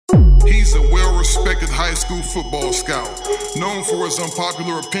He's a well-respected high school football scout, known for his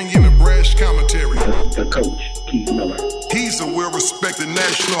unpopular opinion and brash commentary. The coach, Keith Miller. He's a well-respected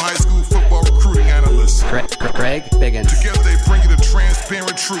national high school football recruiting analyst. Greg Biggins. Together they bring you the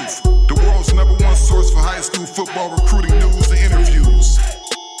transparent truth, the world's #1 source for high school football recruiting news and interviews.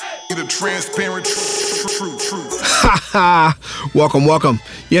 The transparent truth. Ha ha! Welcome.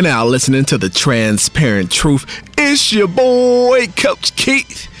 You're now listening to the Transparent Truth. It's your boy, Coach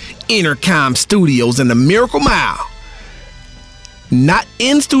Keith, Intercom Studios in the Miracle Mile. Not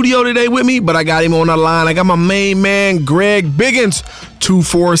in studio today with me, but I got him on the line. I got my main man, Greg Biggins,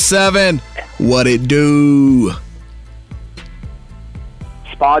 247. What it do?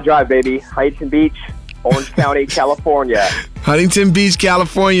 Spa Drive, baby. Huntington Beach, Orange County, California. Huntington Beach,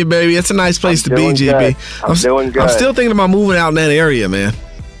 California, baby. It's a nice place to be, GB. I'm doing good. I'm still thinking about moving out in that area, man.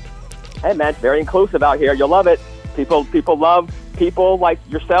 Hey, man, it's very inclusive out here. You'll love it. People love people like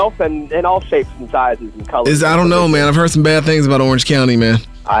yourself and in all shapes and sizes and colors. I don't know, man. I've heard some bad things about Orange County, man.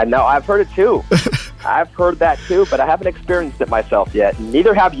 I know. I've heard it, too. I've heard that, too, but I haven't experienced it myself yet.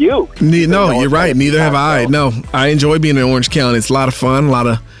 Neither have you. No, you're right. Neither have I. No, I enjoy being in Orange County. It's a lot of fun, a lot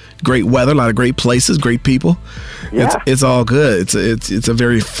of great weather, a lot of great places, great people. Yeah. It's all good. It's a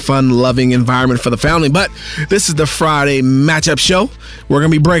very fun, loving environment for the family. But this is the Friday matchup show. We're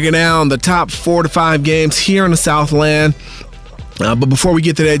going to be breaking down the top 4 to 5 games here in the Southland. But before we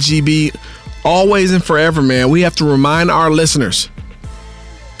get to that, GB, always and forever, man, we have to remind our listeners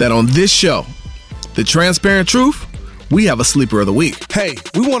that on this show, The Transparent Truth, we have a Sleeper of the Week. Hey,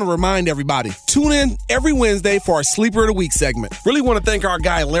 we want to remind everybody, tune in every Wednesday for our Sleeper of the Week segment. Really want to thank our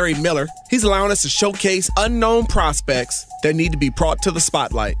guy, Larry Miller. He's allowing us to showcase unknown prospects that need to be brought to the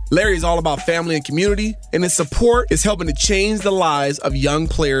spotlight. Larry is all about family and community, and his support is helping to change the lives of young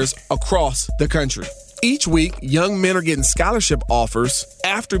players across the country. Each week, young men are getting scholarship offers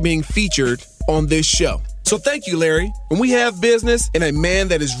after being featured on this show. So thank you, Larry. When we have business and a man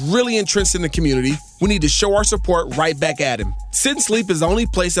that is really entrenched in the community, we need to show our support right back at him. Sit and Sleep is the only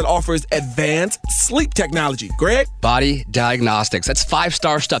place that offers advanced sleep technology. Greg? Body Diagnostics. That's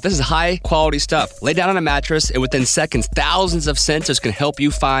 5-star stuff. This is high-quality stuff. Lay down on a mattress, and within seconds, thousands of sensors can help you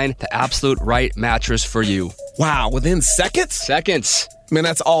find the absolute right mattress for you. Wow, within seconds? Seconds. Man,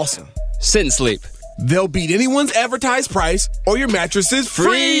 that's awesome. Sit and Sleep. They'll beat anyone's advertised price, or your mattress is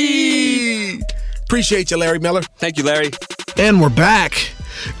free. Appreciate you, Larry Miller. Thank you, Larry. And we're back.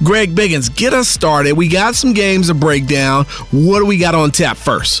 Greg Biggins, get us started. We got some games to break down. What do we got on tap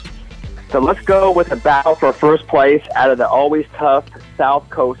first? So let's go with the battle for first place out of the always tough South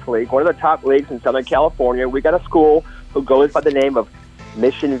Coast League, one of the top leagues in Southern California. We got a school who goes by the name of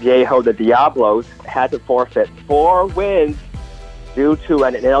Mission Viejo. The Diablos had to forfeit 4 wins due to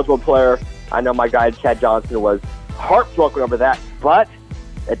an ineligible player. I know my guy, Chad Johnson, was heartbroken over that, but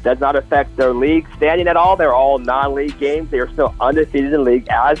it does not affect their league standing at all. They're all non-league games. They are still undefeated in the league,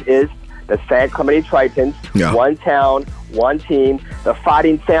 as is the San Clemente Tritons. Yeah. One town, one team. The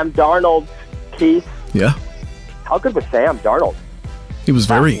Fighting Sam Darnold, Keith. Yeah. How good was Sam Darnold? He was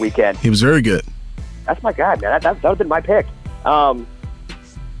very good. That's my guy, man. That would have been my pick.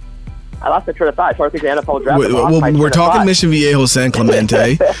 I lost the train of thought. So I think the NFL draft. We're talking Mission Viejo, San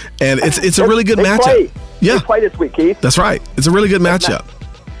Clemente, and it's a really good matchup. They play this week, Keith. That's right. It's a really good matchup.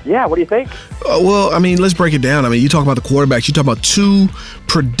 Yeah, what do you think? Well, I mean, let's break it down. I mean, you talk about the quarterbacks. You talk about 2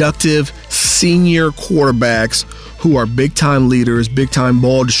 productive senior quarterbacks who are big-time leaders, big-time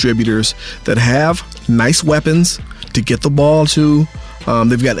ball distributors that have nice weapons to get the ball to.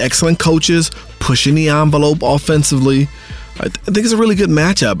 They've got excellent coaches pushing the envelope offensively. I think it's a really good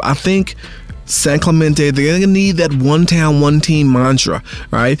matchup. I think San Clemente, they're going to need that one town, one team mantra,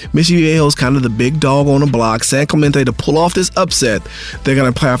 right? Mission Viejo is kind of the big dog on the block. San Clemente, to pull off this upset, they're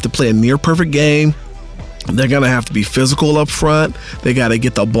going to have to play a near-perfect game. They're going to have to be physical up front. They got to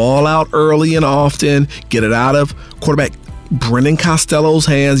get the ball out early and often, get it out of quarterback Brendan Costello's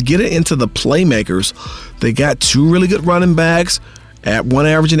hands, get it into the playmakers. They got 2 really good running backs, at one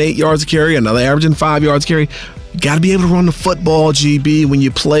averaging 8 yards a carry, another averaging 5 yards a carry. You got to be able to run the football, GB, when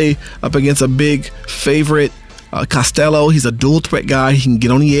you play up against a big favorite. Costello, he's a dual threat guy. He can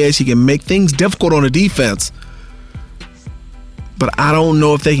get on the edge. He can make things difficult on the defense. But I don't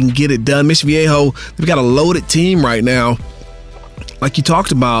know if they can get it done. Mission Viejo, they've got a loaded team right now. Like you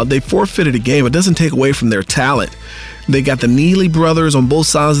talked about, they forfeited a game. It doesn't take away from their talent. They got the Neely brothers on both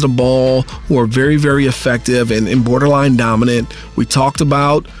sides of the ball who are very, very effective and borderline dominant. We talked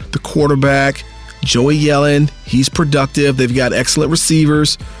about the quarterback, Joey Yellen. He's productive. They've got excellent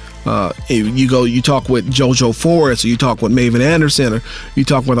receivers. You talk with JoJo Forrest, or you talk with Maven Anderson, or you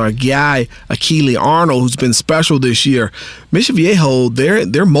talk with our guy Akili Arnold, who's been special this year. Mission Viejo,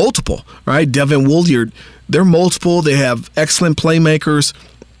 they're multiple, right? Devin Woolyard, they're multiple. They have excellent playmakers.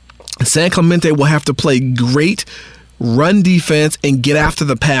 San Clemente will have to play great run defense and get after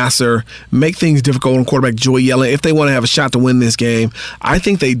the passer, make things difficult on quarterback Joey Yellen if they want to have a shot to win this game. I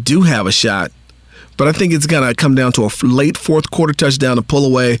think they do have a shot, but I think it's going to come down to a late fourth quarter touchdown to pull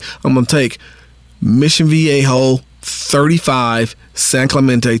away. I'm going to take Mission Viejo 35, San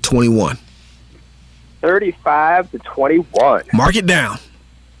Clemente 21. 35-21. Mark it down.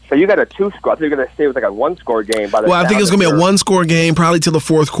 So you got a two-score. I think you're going to say it was like a one-score game. Well, I think it's going to be a one-score game, probably till the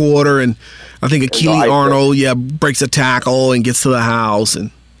fourth quarter, and I think Akili Arnold, breaks a tackle and gets to the house,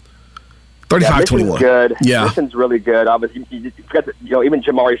 and 35-21. Mission's good. Yeah, Mission's really good. Obviously, you forgot that, even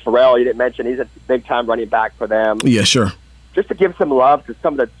Jamari Farrell, you didn't mention, he's a big-time running back for them. Yeah, sure. Just to give some love to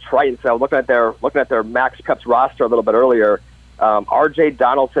some of the Tritons. I was looking at their Max Cups roster a little bit earlier. R.J.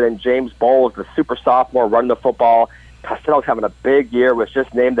 Donaldson and James Bowles, the super sophomore, running the football. Costello's having a big year, was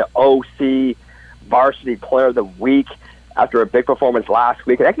just named the OC Varsity Player of the Week after a big performance last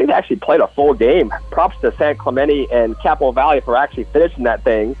week. And I think they actually played a full game. Props to San Clemente and Capital Valley for actually finishing that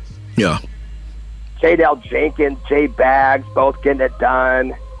thing. Yeah. J-Dale Jenkins, Jay Baggs, both getting it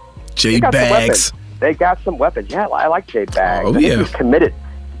done. Jay Baggs. They got some weapons. Yeah, I like Jay Baggs. Oh, I think yeah. he's committed.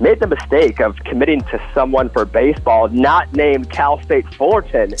 Made the mistake of committing to someone for baseball, not named Cal State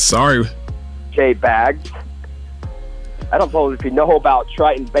Fullerton. Sorry. Jay Baggs. I don't know if you know about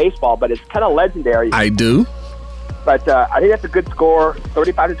Triton baseball, but it's kind of legendary. I do. But I think that's a good score,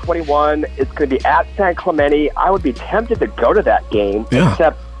 35-21. It's going to be at San Clemente. I would be tempted to go to that game,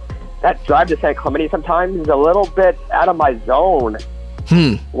 except that drive to San Clemente sometimes is a little bit out of my zone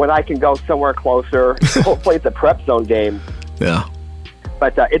when I can go somewhere closer. Hopefully it's a prep zone game. Yeah.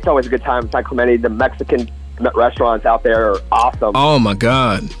 But it's always a good time in San Clemente. The Mexican restaurants out there are awesome. Oh, my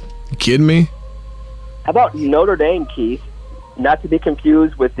God. You kidding me? How about Notre Dame, Keith? Not to be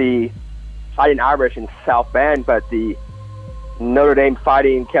confused with the Fighting Irish in South Bend, but the Notre Dame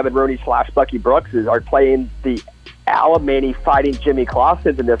Fighting Kevin Rooney / Bucky Brooks are playing the Alemany Fighting Jimmy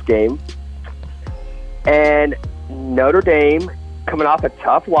Clausen in this game. And Notre Dame coming off a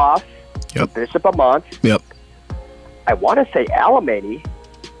tough loss to Bishop Amant. Yep. I want to say Alemany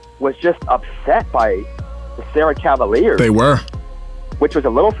was just upset by the Sarah Cavaliers. They were. Which was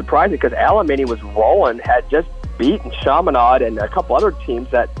a little surprising because Alemany was rolling, had just beaten Chaminade and a couple other teams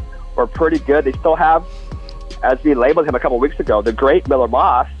that were pretty good. They still have, as we labeled him a couple weeks ago, the great Miller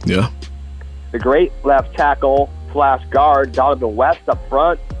Moss. Yeah. The great left tackle / guard, Donovan West up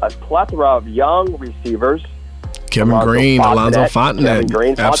front, a plethora of young receivers. Kevin Green, Alonzo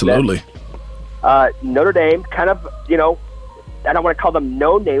Fontenette. Absolutely. Notre Dame, kind of, I don't want to call them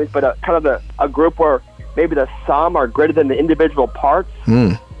no names, but kind of a group where maybe the sum are greater than the individual parts.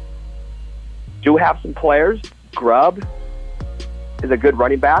 Do have some players. Grubb is a good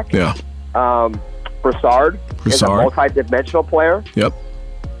running back. Yeah. Broussard is a multi-dimensional player. Yep.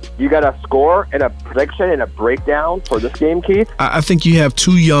 You got a score and a prediction and a breakdown for this game, Keith? I think you have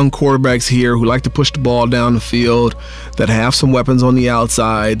two young quarterbacks here who like to push the ball down the field, that have some weapons on the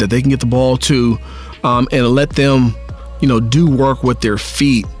outside, that they can get the ball to, and let them, do work with their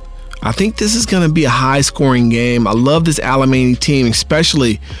feet. I think this is going to be a high-scoring game. I love this Alemany team,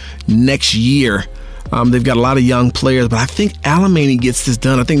 especially next year. They've got a lot of young players, but I think Alemany gets this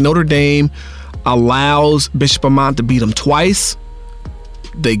done. I think Notre Dame allows Bishop Amant to beat them twice.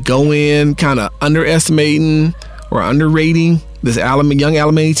 They go in kind of underestimating or underrating this young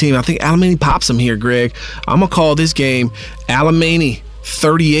Alemany team. I think Alemany pops them here, Greg. I'm going to call this game Alemany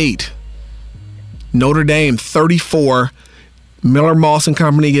 38, Notre Dame 34. Miller Moss and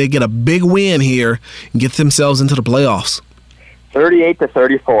company get a big win here and get themselves into the playoffs.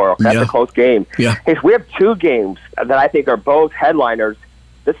 38-34. That's a close game. Yeah. Hey, so we have two games that I think are both headliners.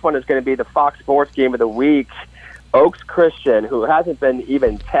 This one is going to be the Fox Sports Game of the Week. Oaks Christian, who hasn't been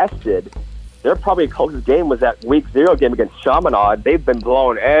even tested, their probably closest game was that Week 0 game against Chaminade. They've been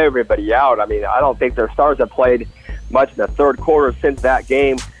blowing everybody out. I mean, I don't think their stars have played much in the third quarter since that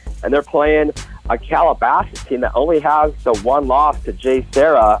game. And they're playing a Calabasas team that only has the one loss to Jay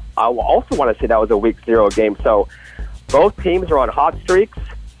Sarah. I also want to say that was a Week 0 game. So both teams are on hot streaks.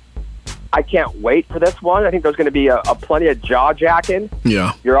 I can't wait for this one. I think there's going to be a plenty of jaw-jacking.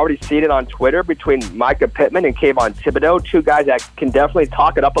 Yeah. You're already seeing it on Twitter between Micah Pittman and Kayvon Thibodeau, two guys that can definitely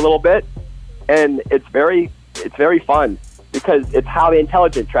talk it up a little bit. And it's very fun because it's highly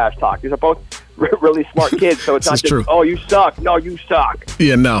intelligent trash talk. These are both really smart kids, so it's not just, true. oh, you suck. No, you suck.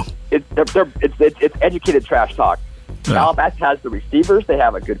 Yeah, no. It's educated trash talk. Calabasas has the receivers. They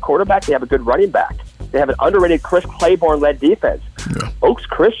have a good quarterback. They have a good running back. They have an underrated Chris Claiborne-led defense. Yeah. Oaks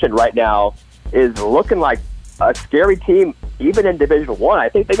Christian right now is looking like a scary team, even in Division I. I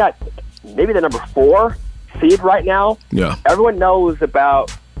think they got maybe the number 4 seed right now. Yeah. Everyone knows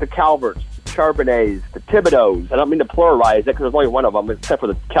about the Calverts, the Charbonnets, the Thibodeaux. I don't mean to pluralize it because there's only one of them, except for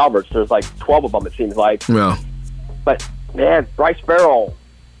the Calverts. There's like 12 of them, it seems like. Yeah. But, man, Bryce Farrell,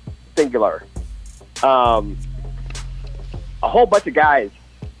 singular. A whole bunch of guys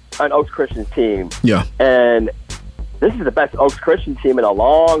on Oaks Christian's team. Yeah. And this is the best Oaks Christian team in a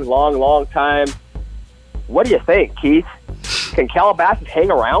long, long, long time. What do you think, Keith? Can Calabasas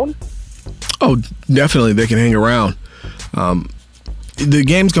hang around? Oh, definitely they can hang around. The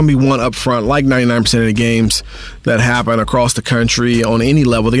game's going to be won up front, like 99% of the games that happen across the country on any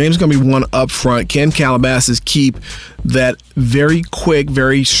level. The game's going to be won up front. Can Calabasas keep that very quick,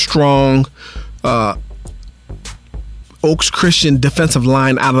 very strong Oaks Christian defensive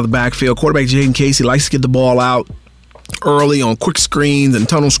line out of the backfield? Quarterback Jaden Casey likes to get the ball out early on quick screens and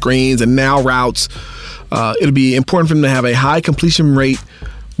tunnel screens and now routes. It'll be important for him to have a high completion rate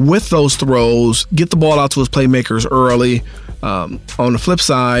with those throws, get the ball out to his playmakers early. On the flip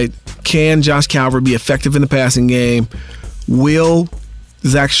side, can Josh Calvert be effective in the passing game? Will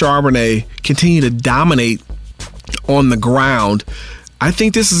Zach Charbonnet continue to dominate on the ground? I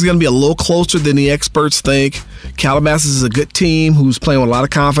think this is going to be a little closer than the experts think. Calabasas is a good team who's playing with a lot of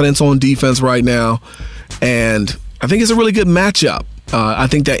confidence on defense right now, and I think it's a really good matchup. I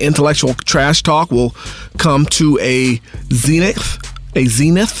think that intellectual trash talk will come to a zenith,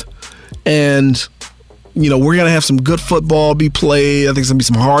 and we're going to have some good football be played. I think there's going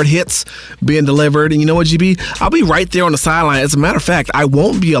to be some hard hits being delivered. And you know what, GB? I'll be right there on the sideline. As a matter of fact, I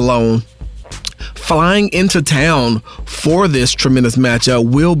won't be alone. Flying into town for this tremendous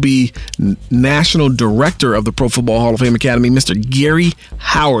matchup will be National Director of the Pro Football Hall of Fame Academy, Mr. Gary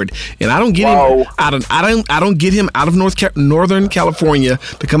Howard, and I don't get him out of I don't get him out of Northern California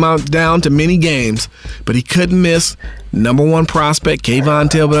to come out down to many games, but he couldn't miss number 1 prospect Kayvon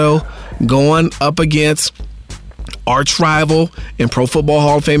Thibodeaux going up against arch rival and Pro Football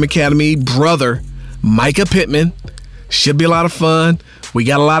Hall of Fame Academy brother Micah Pittman. Should be a lot of fun. We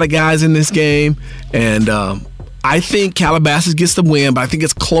got a lot of guys in this game, and I think Calabasas gets the win, but I think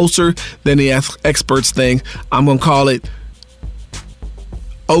it's closer than the experts think. I'm going to call it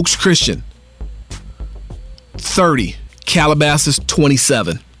Oaks Christian 30, Calabasas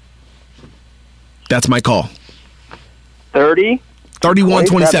 27. That's my call. 31-27.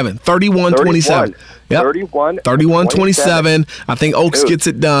 31-27. Yep. 31-27. I think Oaks gets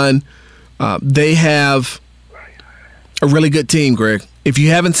it done. They have a really good team, Greg. If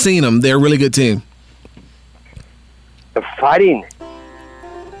you haven't seen them, they're a really good team. The fighting.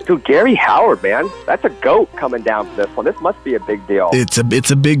 Dude, Gary Howard, man. That's a GOAT coming down for this one. This must be a big deal. It's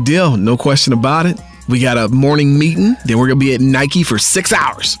a big deal. No question about it. We got a morning meeting. Then we're going to be at Nike for 6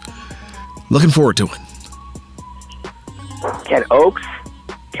 hours. Looking forward to it. Can Oaks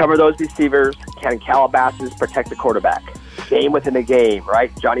cover those receivers? Can Calabasas protect the quarterback? Game within a game,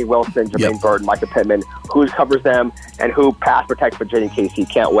 right? Johnny Wilson, Jermaine Burton, Micah Pittman. Who covers them and who pass protects for Jaden Casey?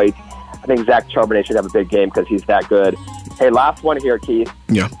 Can't wait. I think Zach Charbonnet should have a big game because he's that good. Hey, last one here, Keith.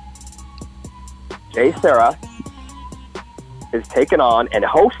 Yeah. Jay Serra is taking on and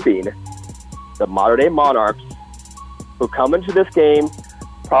hosting the modern-day Monarchs, who come into this game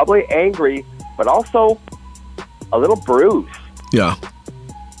probably angry, but also a little bruised. Yeah.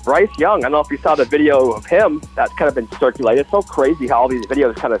 Bryce Young, I don't know if you saw the video of him that's kind of been circulated. It's so crazy how all these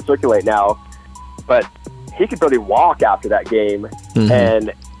videos kind of circulate now. But he could barely walk after that game. Mm-hmm.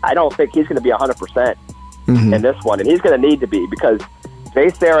 And I don't think he's going to be 100% in this one. And he's going to need to be because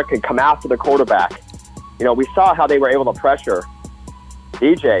Jay Serra can come after the quarterback. We saw how they were able to pressure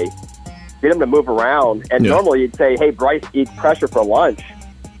DJ, get him to move around. And normally you'd say, hey, Bryce eats pressure for lunch.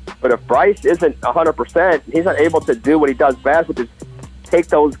 But if Bryce isn't 100%, he's not able to do what he does best, which is take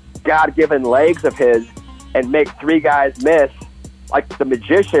those God-given legs of his and make 3 guys miss, like the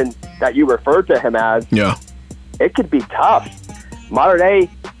magician that you referred to him as. Yeah. It could be tough. Modern day,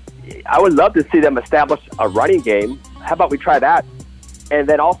 I would love to see them establish a running game. How about we try that? And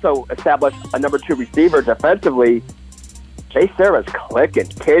then also establish a number 2 receiver defensively. Jay Serra's clicking.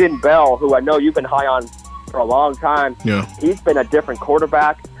 Caden Bell, who I know you've been high on for a long time, he's been a different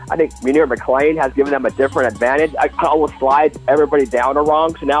quarterback. I think Munir McClain has given them a different advantage. I almost slide everybody down the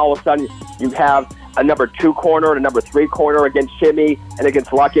wrong. So now all of a sudden you have a number 2 corner and a number 3 corner against Shimmy and against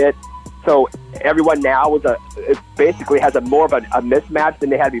Luckett. So everyone now it basically has more of a mismatch than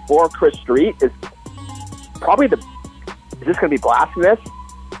they had before. Chris Street is probably is this going to be blasphemous?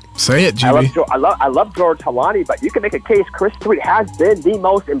 Say it, GB. I love George Talani, but you can make a case Chris Street has been the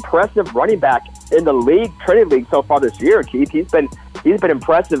most impressive running back in the league, Trinity League, so far this year, Keith. He's been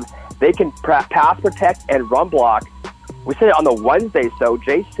impressive. They can pass protect and run block. We said it on the Wednesday, so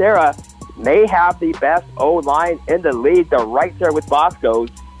Jay Serra may have the best O-line in the league. They're right there with Bosco's.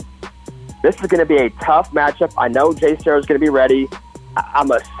 This is going to be a tough matchup. I know Jay Serra is going to be ready.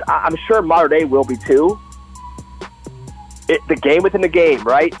 I'm sure Mater Dei will be too. The game within the game,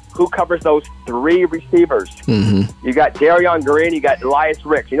 right? Who covers those three receivers? Mm-hmm. You got Darion Green, you got Elias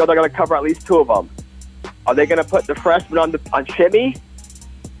Ricks. You know they're going to cover at least two of them. Are they going to put the freshman on Shimmy?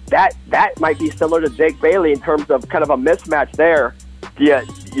 That might be similar to Jake Bailey in terms of kind of a mismatch there.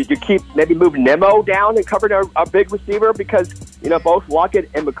 You keep maybe move Nemo down and cover a big receiver because both Luckett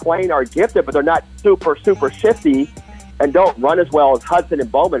and McClain are gifted, but they're not super shifty and don't run as well as Hudson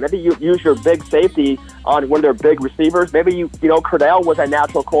and Bowman. Maybe you use your big safety on one of their big receivers. Maybe Cordell was a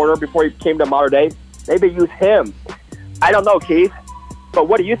natural corner before he came to Mater Dei. Maybe use him. I don't know, Keith, but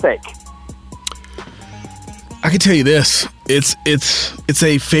what do you think? I can tell you this: it's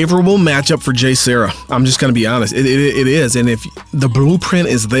a favorable matchup for Jay Serra. I'm just going to be honest. It is, and if the blueprint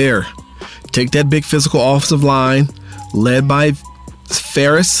is there, take that big physical offensive line, led by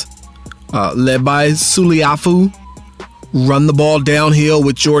Ferris, led by Suliafu. Run the ball downhill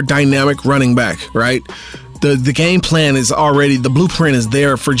with your dynamic running back, right? The game plan is already, the blueprint is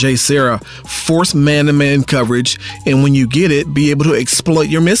there for Jay Serra. Force man-to-man coverage, and when you get it, be able to exploit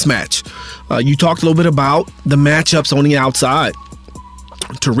your mismatch. You talked a little bit about the matchups on the outside.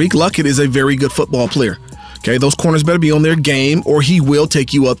 Tariq Luckett is a very good football player. Okay, those corners better be on their game, or he will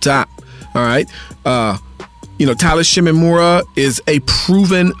take you up top. All right? Tyler Shimimura is a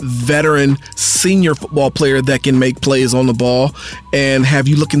proven veteran senior football player that can make plays on the ball and have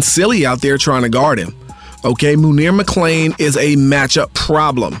you looking silly out there trying to guard him. Okay, Munir McClain is a matchup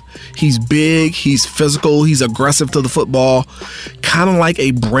problem. He's big, he's physical, he's aggressive to the football, kind of like a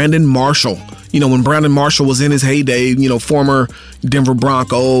Brandon Marshall. When Brandon Marshall was in his heyday, former Denver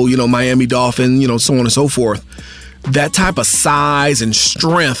Bronco, Miami Dolphin, so on and so forth. That type of size and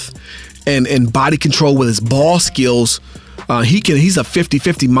strength and body control with his ball skills, he's a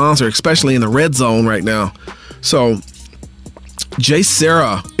 50-50 monster, especially in the red zone right now. So Jay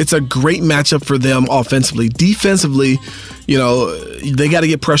Serra, it's a great matchup for them offensively. Defensively, they got to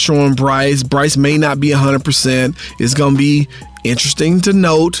get pressure on Bryce. Bryce may not be 100%. It's going to be interesting to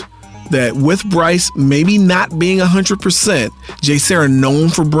note that with Bryce maybe not being 100%, Jay Serra known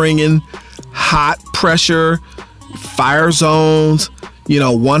for bringing hot pressure, fire zones,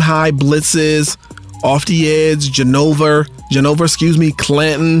 one high blitzes, off the edge, Genova,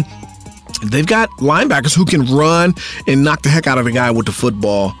 Clanton. They've got linebackers who can run and knock the heck out of a guy with the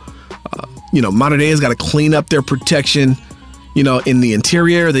football. Mater Dei has got to clean up their protection, in the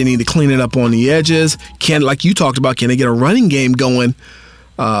interior. They need to clean it up on the edges. Like you talked about, can they get a running game going?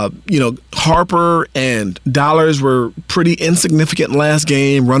 Harper and Dollars were pretty insignificant last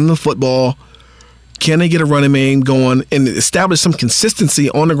game, running the football. Can they get a running game going and establish some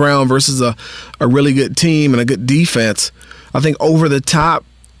consistency on the ground versus a really good team and a good defense? I think over the top,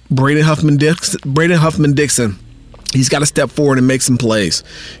 Braden Huffman Dixon, he's got to step forward and make some plays.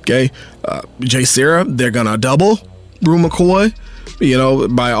 Okay, Jay Serra, they're gonna double Brew McCoy.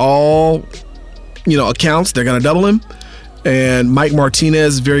 By all accounts, they're gonna double him. And Mike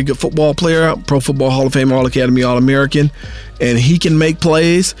Martinez, very good football player, Pro Football Hall of Fame, All-Academy, All-American, and he can make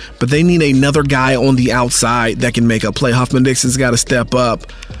plays, but they need another guy on the outside that can make a play. Huffman Dixon's got to step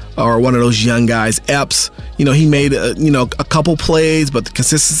up, or one of those young guys. Epps, he made a couple plays, but the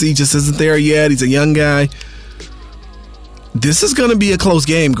consistency just isn't there yet. He's a young guy. This is going to be a close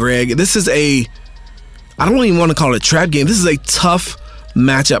game, Greg. This is I don't even want to call it a trap game. This is a tough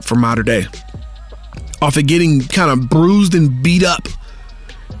matchup for Mater Dei. Off of getting kind of bruised and beat up,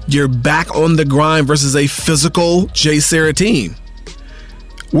 you're back on the grind versus a physical Jay Serra team.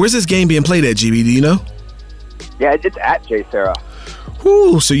 Where's this game being played at, GB? Do you know? Yeah, it's at Jay Serra.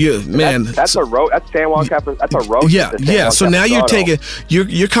 Ooh, so man, that's a road. That's San Juan Capital. That's a road. Yeah. So now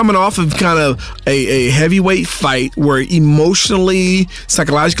you're coming off of kind of a heavyweight fight where emotionally,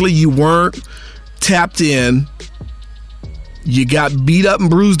 psychologically, you weren't tapped in. You got beat up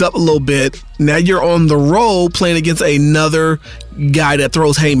and bruised up a little bit. Now you're on the road playing against another guy that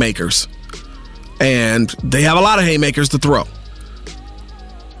throws haymakers. And they have a lot of haymakers to throw.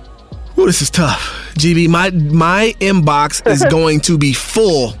 Ooh, this is tough. GB, my inbox is going to be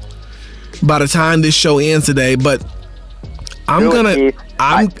full by the time this show ends today, but I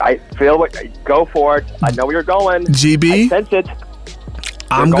feel it. Go for it. I know where you're going. GB, I sense it.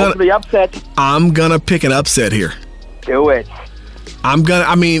 I'm going to the upset. I'm gonna pick an upset here. Do it.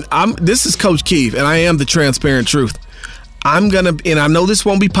 This is Coach Keith, and I am the transparent truth. And I know this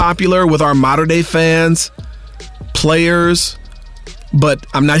won't be popular with our modern day fans, players, but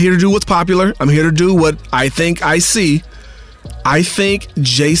I'm not here to do what's popular. I'm here to do what I think I see. I think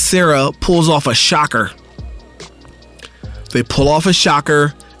Jay Serra pulls off a shocker. They pull off a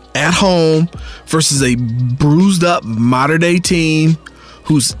shocker at home versus a bruised up modern day team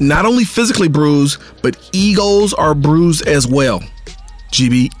who's not only physically bruised, but egos are bruised as well.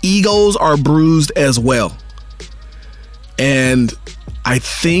 GB, egos are bruised as well. And I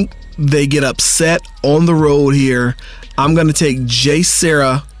think they get upset on the road here. I'm going to take Jay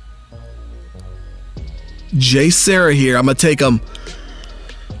Serra. Here. I'm going to take him.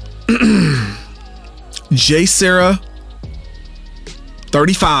 Jay Serra,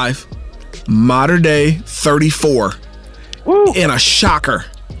 35. Modern day, 34. Woo. In a shocker.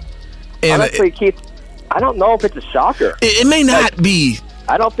 And honestly, Keith, I don't know if it's a shocker. It may not be.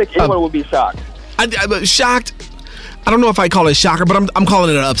 I don't think anyone would be shocked. I'm shocked. I don't know if I call it a shocker, but I'm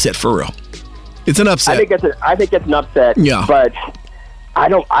calling it an upset for real. It's an upset. I think it's an upset. Yeah. But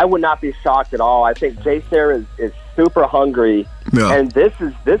I would not be shocked at all. I think Jay Serra is super hungry. Yeah. And this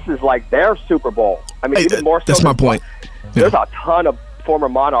is like their Super Bowl. I mean, even more so. That's my point. There's a ton of former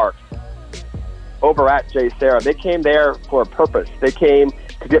Monarchs over at Jay Serra. They came there for a purpose. They came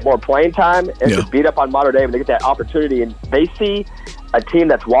to get more playing time and to beat up on Mater Dei when they get that opportunity. And they see a team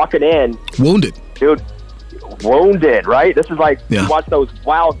that's walking in. Wounded. Dude, wounded, right? This is like you watch those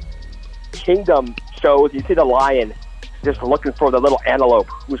Wild Kingdom shows. You see the lion just looking for the little antelope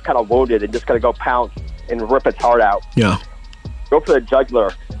who's kind of wounded and just going to go pounce and rip its heart out. Yeah. Go for the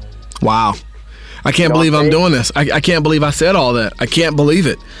jugular. Wow. I can't believe I'm doing this. I can't believe I said all that. I can't believe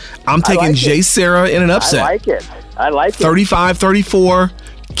it. I'm taking Jay Serra in an upset. I like it. 35-34.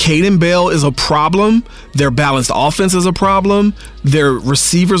 Caden Bell is a problem. Their balanced offense is a problem. Their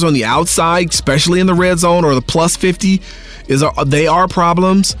receivers on the outside, especially in the red zone or the plus 50, they are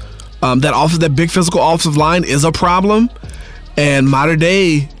problems. That big physical offensive line is a problem. And Mater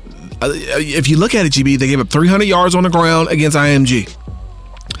Dei, if you look at it, GB, they gave up 300 yards on the ground against IMG.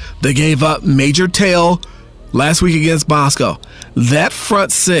 They gave up major tail last week against Bosco. That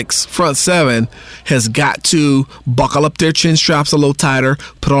front seven has got to buckle up their chin straps a little tighter,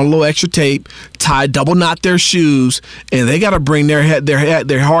 put on a little extra tape, double knot their shoes, and they got to bring their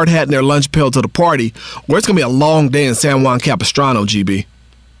hard hat and their lunch pail to the party, or it's going to be a long day in San Juan Capistrano, GB.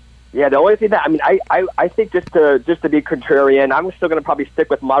 Yeah, the only thing that I think just to be contrarian, I'm still going to probably stick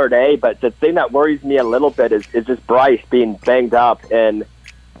with Mater Dei, but the thing that worries me a little bit is just Bryce being banged up. And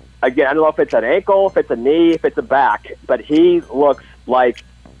again, I don't know if it's an ankle, if it's a knee, if it's a back, but he looks like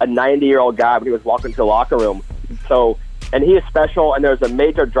a 90-year-old guy when he was walking to the locker room. So, and he is special, and there's a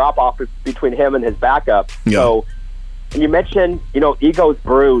major drop-off between him and his backup. Yeah. So, and you mentioned, ego's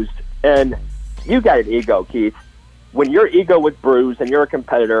bruised, and you got an ego, Keith. When your ego was bruised and you're a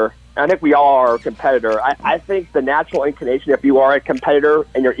competitor, I think we all are a competitor. I think the natural inclination, if you are a competitor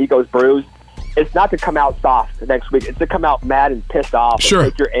and your ego's bruised, it's not to come out soft the next week. It's to come out mad and pissed off and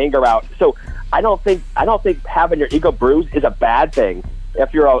take your anger out. So I don't think having your ego bruised is a bad thing.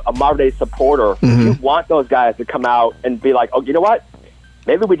 If you're a Mater Dei supporter, you want those guys to come out and be like, oh, you know what?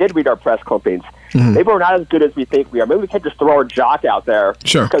 Maybe we did read our press clippings. Maybe we're not as good as we think we are. Maybe we can't just throw our jock out there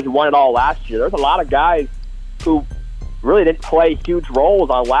because we won it all last year. There's a lot of guys who really didn't play huge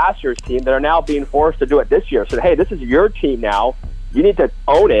roles on last year's team that are now being forced to do it this year. So, hey, this is your team now. You need to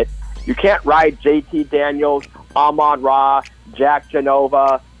own it. You can't ride JT Daniels, Amon-Ra, Jack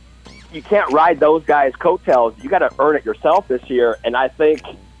Genova. You can't ride those guys' coattails. You got to earn it yourself this year. And I think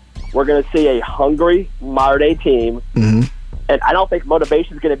we're going to see a hungry Mater Dei team. And I don't think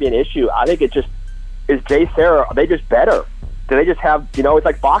motivation is going to be an issue. I think it just is Jay Serra. Are they just better? Do they just have, it's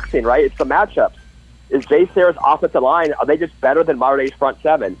like boxing, right? It's the matchups. Is Jay Serra's offensive line, are they just better than Mater Dei's front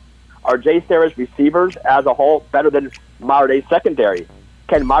seven? Are Jay Serra's receivers as a whole better than Mater Dei's secondary?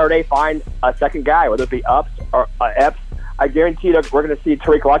 Can Mater Dei find a second guy, whether it be Ups or Epps? I guarantee that we're going to see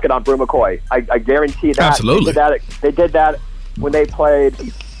Tariq Luckett on Brew McCoy. I guarantee that. Absolutely. They did that when they played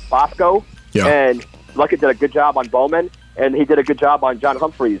Bosco, and Luckett did a good job on Bowman, and he did a good job on John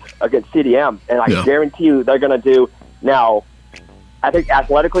Humphreys against CDM. And I guarantee you they're going to do now. I think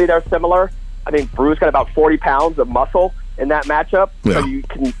athletically they're similar. I think Brew's got about 40 pounds of muscle in that matchup. Yeah. So you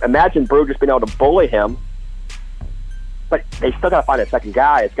can imagine Brew just being able to bully him. But they still got to find a second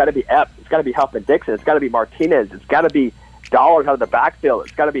guy. It's got to be Epps. It's got to be Huffman Dixon. It's got to be Martinez. It's got to be Dollars out of the backfield.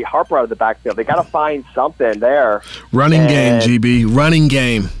 It's got to be Harper out of the backfield. They got to find something there. Running game, GB. Running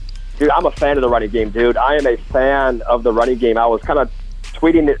game. Dude, I'm a fan of the running game, dude. I am a fan of the running game. I was kind of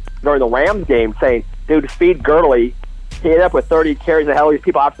tweeting it during the Rams game saying, dude, feed Gurley he ended up with 30 carries and had all these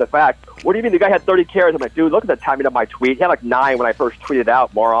people after the fact. What do you mean the guy had 30 carries? I'm like, dude, look at the timing of my tweet. He had like 9 when I first tweeted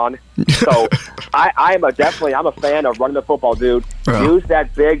out, moron. So I'm a fan of running the football, dude. Use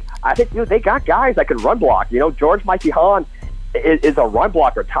that big. I think, dude, they got guys that can run block. You know, George Mikey Hahn is a run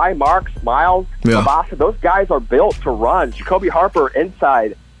blocker. Ty Marks, Miles, Mabasa, those guys are built to run. Jacoby Harper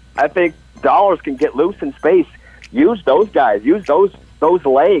inside. I think Dollars can get loose in space. Use those guys. Use those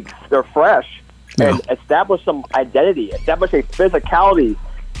legs. They're fresh. And establish some identity. Establish a physicality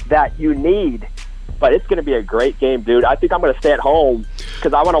that you need. But it's going to be a great game, dude. I think I'm going to stay at home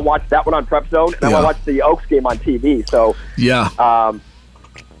because I want to watch that one on Prep Zone, and I want to watch the Oaks game on TV. So, dude,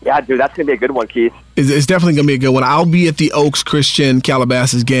 that's going to be a good one, Keith. It's definitely going to be a good one. I'll be at the Oaks Christian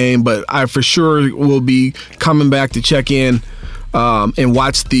Calabasas game, but I for sure will be coming back to check in and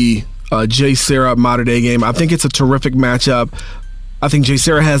watch the JSerra Mater Dei game. I think it's a terrific matchup. I think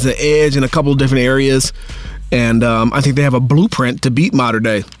JSerra has an edge in a couple of different areas, and I think they have a blueprint to beat Mater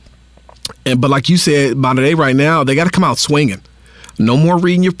Dei. But like you said, Mater Dei right now, they got to come out swinging. No more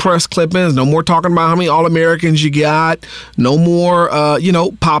reading your press clippings. No more talking about how many All-Americans you got. No more,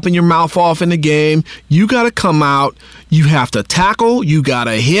 popping your mouth off in the game. You got to come out. You have to tackle. You got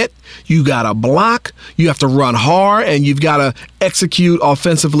to hit. You got to block. You have to run hard, and you've got to execute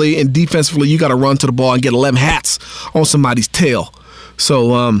offensively and defensively. You got to run to the ball and get 11 hats on somebody's tail. So,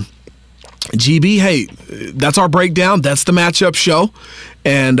 GB, hey, that's our breakdown. That's the matchup show.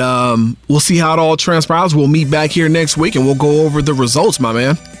 And we'll see how it all transpires. We'll meet back here next week, and we'll go over the results, my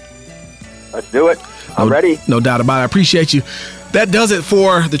man. Let's do it. I'm ready. No doubt about it. I appreciate you. That does it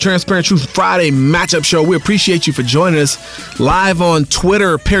for the Transparent Truth Friday matchup show. We appreciate you for joining us live on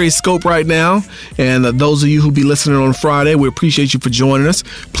Twitter, Periscope right now. And those of you who be listening on Friday, we appreciate you for joining us.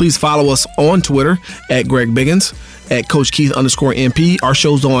 Please follow us on Twitter at Greg Biggins, at Coach Keith _MP. Our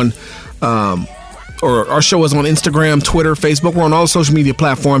show's on our show is on Instagram, Twitter, Facebook. We're on all social media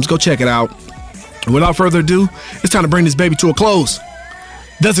platforms. Go check it out. And without further ado, it's time to bring this baby to a close.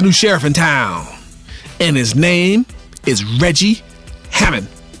 There's a new sheriff in town, and his name is Reggie Hammond.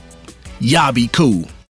 Y'all be cool.